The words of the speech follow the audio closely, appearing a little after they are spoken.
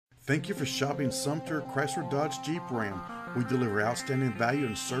Thank you for shopping Sumter Chrysler Dodge Jeep Ram. We deliver outstanding value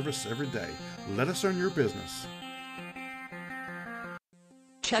and service every day. Let us earn your business.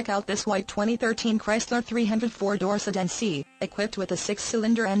 Check out this white 2013 Chrysler 300 four-door sedan C, equipped with a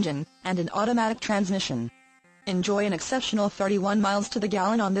 6-cylinder engine and an automatic transmission. Enjoy an exceptional 31 miles to the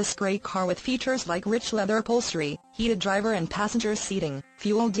gallon on this great car with features like rich leather upholstery, heated driver and passenger seating,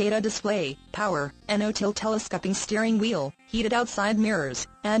 fuel data display, power, no-tilt telescoping steering wheel, heated outside mirrors,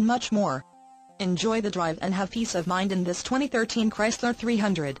 and much more. Enjoy the drive and have peace of mind in this 2013 Chrysler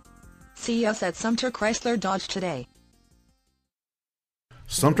 300. See us at Sumter Chrysler Dodge today.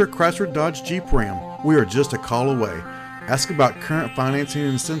 Sumter Chrysler Dodge Jeep Ram. We are just a call away. Ask about current financing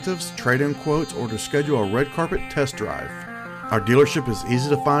incentives, trade-in quotes, or to schedule a red carpet test drive. Our dealership is easy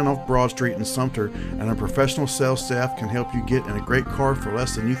to find off Broad Street in Sumter, and our professional sales staff can help you get in a great car for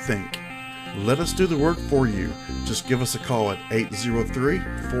less than you think. Let us do the work for you. Just give us a call at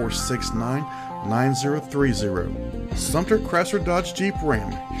 803-469-9030. Sumter Chrysler Dodge Jeep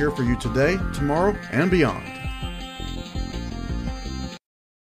Ram, here for you today, tomorrow, and beyond.